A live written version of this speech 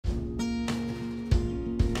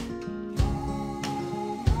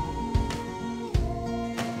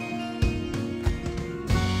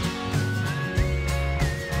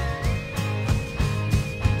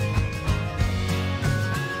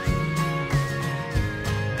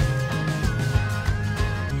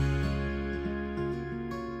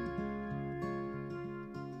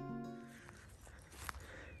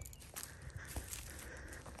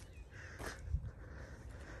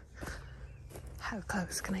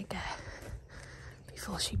close can I get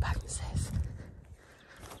before she bounces?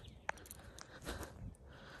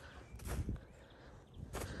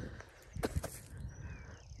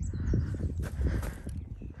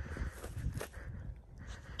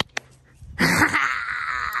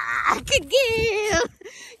 Good girl!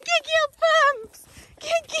 Good girl, Pumps!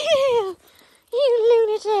 Good girl! You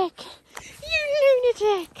lunatic! You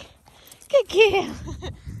lunatic! Good girl!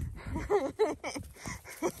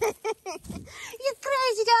 You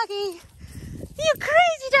crazy doggy! You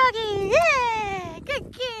crazy doggy! Yeah! Good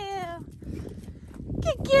girl!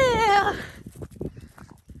 Good girl!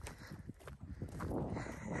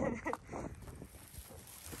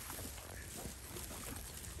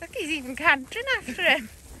 Look, he's even cantering after him.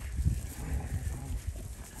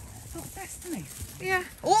 Destiny. Yeah.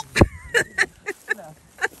 Oh!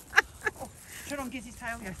 Showed on Gizzy's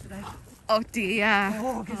tail yesterday. Oh dear.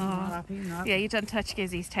 Oh, Gizzy's not happy now. Yeah, you don't touch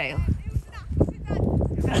Gizzy's tail.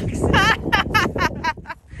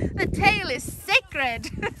 The tail is sacred.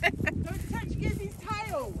 Don't touch Gizzy's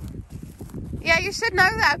tail. Yeah, you should know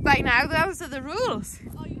that by now. Those are the rules.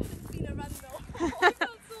 Oh, you should have seen her run though. I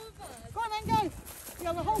felt so bad. Go on then, go. You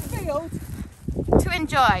have the whole field. To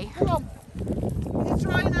enjoy. Come on. It's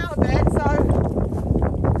drying out a bit, so.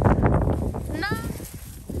 No.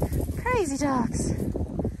 Crazy dogs.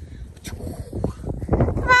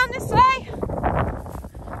 Come on this way.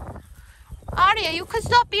 Aria, you can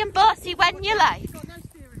stop being bossy when you like. You've got no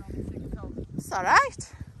steering on this thing at all. It's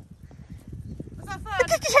alright. Was that fun?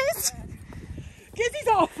 Yes. Gizzy's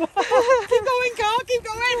off. Keep going, Carl. Keep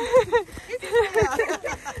going.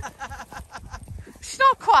 She's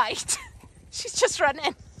not quite. She's just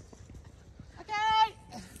running. Okay.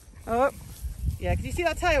 Oh. Yeah, can you see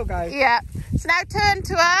that tail go? Yeah. It's now turn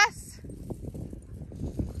to us.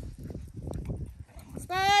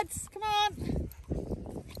 Spuds, come on.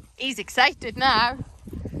 He's excited now.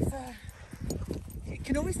 You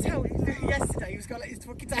can always tell yesterday he was going to let his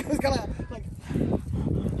fucking tail was going to like.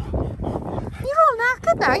 You're all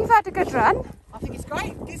knackered now. You've had a good run. I think it's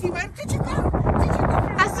great. Gizzy went, did you go?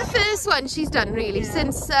 That's the first one she's done really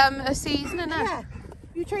since a season and a... Yeah.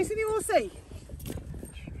 You chasing the horsey?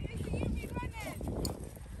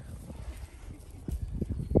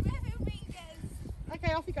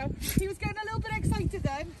 Okay, off you go. He was getting a little bit excited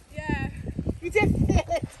then. Yeah. You did feel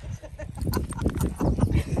it.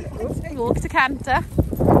 Walk to canter.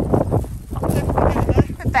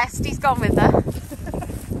 The bestie's gone with her.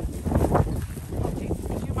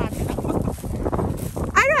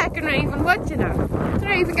 I reckon Raven would, you know. If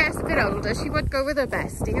Raven gets a bit older, she would go with her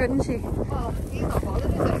bestie, wouldn't she? Oh, he's not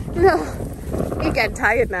bothered, is he? No. He's getting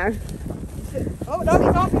tired now. Oh, no,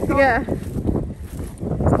 he's off. He's off. Yeah.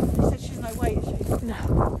 She said she's no way, is she?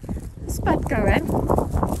 No. Spud going.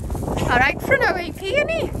 Alright for an OAP, isn't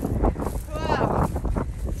he? Wow.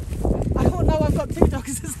 I don't know, I've got 2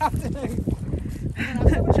 dogs this afternoon. And I'm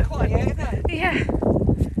so much quiet, isn't it? Yeah.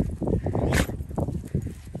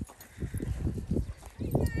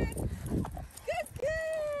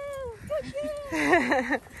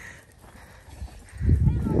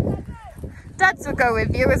 Dads will go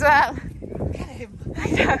with you as well. Get him.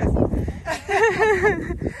 I know.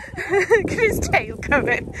 Look at his tail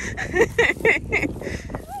coming.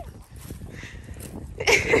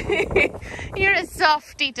 You're a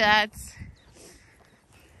softie, Dads.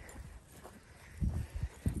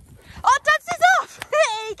 Oh, Dads is off!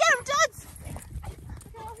 Hey, get him, Dads!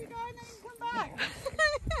 Okay, off you go and then you can come back.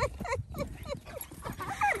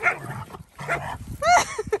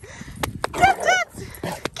 Get him, Dads!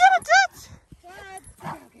 Get him, Dads! Dad.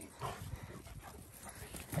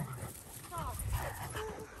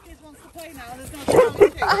 Kids wants to play now, there's no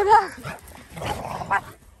challenge. I know.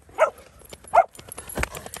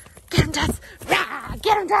 Get him, Dads! Rah!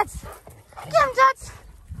 Get him, Dads! Get him, Dads!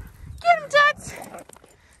 Get him, Dads!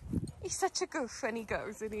 He's such a goof when he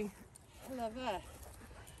goes, isn't he? I love her.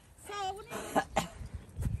 So, what do you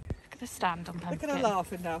Look at the stand on Pumpkin. Look at her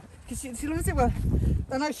laughing now. Because she loves it well.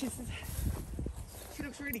 I know she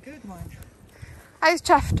looks really good, mind. I was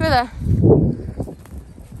chuffed with her.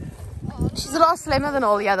 She's a lot slimmer than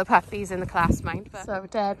all the other puppies in the class, mind. But... So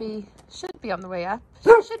Debbie should be on the way up. She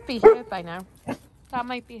should be here by now. That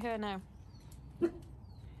might be her now.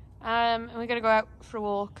 And we're going to go out for a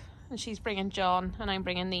walk. And she's bringing John, and I'm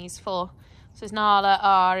bringing these 4. So it's Nala,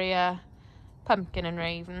 Aria, Pumpkin and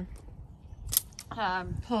Raven.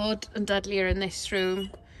 Pod and Dudley are in this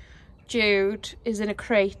room. Jude is in a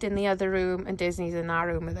crate in the other room, and Disney's in our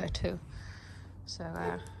room with her too. So,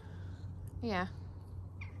 yeah.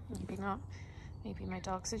 Maybe not. Maybe my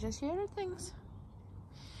dogs are just hearing things.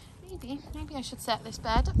 Maybe I should set this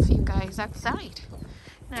bed up for you guys outside.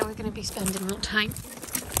 Now we're going to be spending more time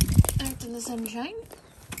out in the sunshine.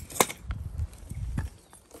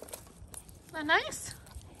 Isn't that nice?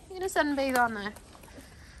 You're going to sunbathe on there.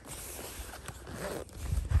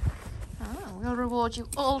 Oh, we'll reward you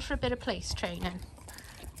all for a bit of place training.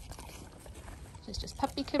 This is just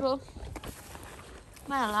puppy kibble.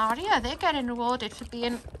 Well, Aria, they're getting rewarded for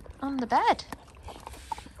being on the bed.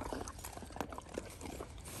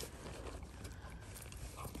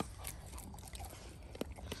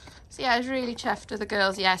 So yeah, I was really chuffed with the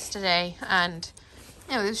girls yesterday, and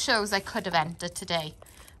you know, there's shows I could have entered today,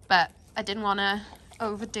 but I didn't want to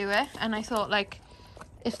overdo it, and I thought, like,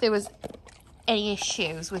 if there was any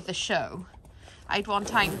issues with the show, I'd want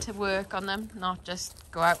time to work on them, not just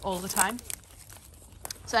go out all the time.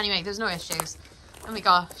 So anyway, there's no issues, and we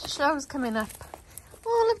got shows coming up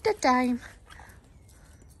all of the time.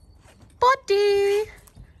 Buddy,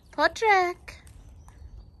 Podrick.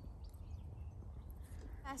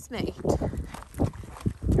 Mate,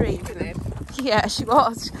 Raven. Yeah, she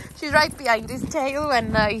was. She was right behind his tail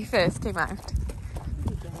when he first came out.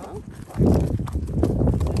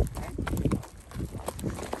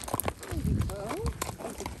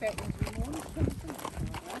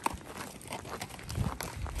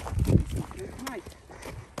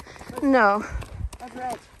 No,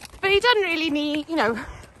 but he doesn't really need, you know,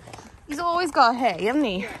 he's always got hay, hasn't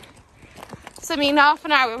he? So I mean, half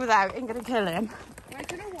an hour without ain't gonna kill him.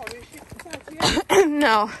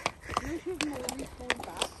 No.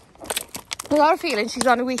 I got a feeling she's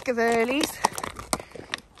on a week of earlies.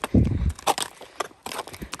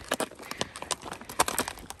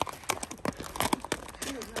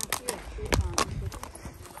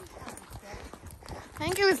 I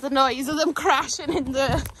think it was the noise of them crashing in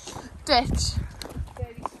the ditch.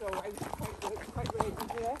 Very slow. I was quite ready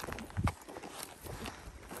there.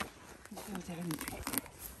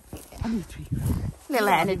 Little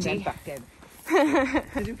energy. Back in.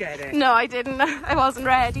 Did you get it? No, I didn't. I wasn't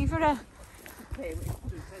ready for it.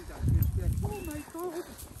 Oh my God.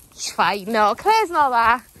 It's fine. No, Claire's not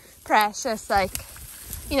that precious. Like,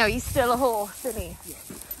 you know, he's still a horse, isn't he?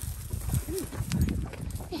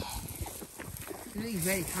 Yeah. He's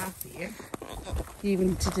very happy, eh?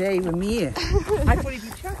 Even today with me. I thought he'd be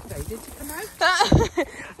chuffed though. Did he come out?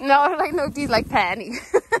 No, like nobody's like Penny.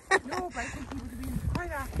 No, but I think he would have been quite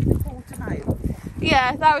happy to quarter mile.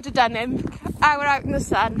 Yeah, that would have done him. Hour out in the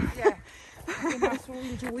sun. Yeah. I think that's what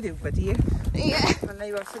we'll do with it, buddy. Yeah. And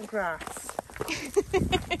lay off some grass.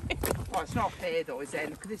 Oh, it's not fair though, is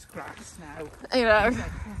it? Look at this grass now. You know. It's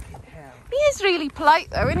like, fucking hell. He is really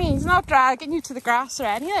polite though, isn't he? He's not dragging you to the grass or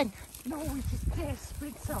anything. No, he's just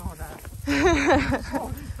desperate, Sarah.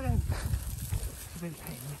 Sorry, friend. You've been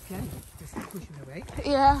paying me, okay? Just pushing away.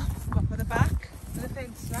 Yeah. Up at the back of the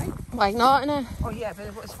fence, right? Why not, innit? Oh yeah,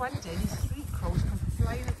 but what's one day, these street crows come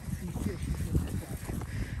flying at the fish.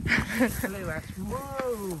 Flew out.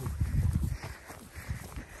 Whoa!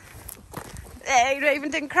 Hey, Raven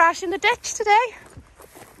didn't crash in the ditch today.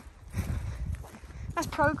 That's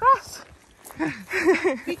progress.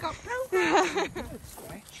 We got progress. Good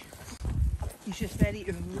stretch. He's just very...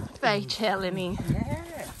 Very chill, isn't he? Yeah.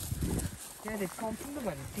 Yeah, they've gone from the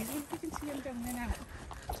one. Do you think you can see them down there now?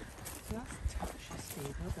 So that's Tasha's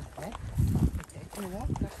stable, isn't it? Okay, you know what?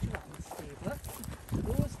 That's Joanne's stable.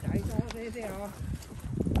 Those guys, oh, there they are.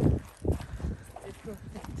 They've got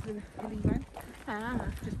next to the honey van. Ah,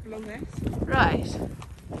 Just below this. right.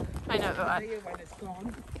 I know the one. There when it's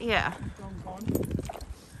gone. Yeah. Gone.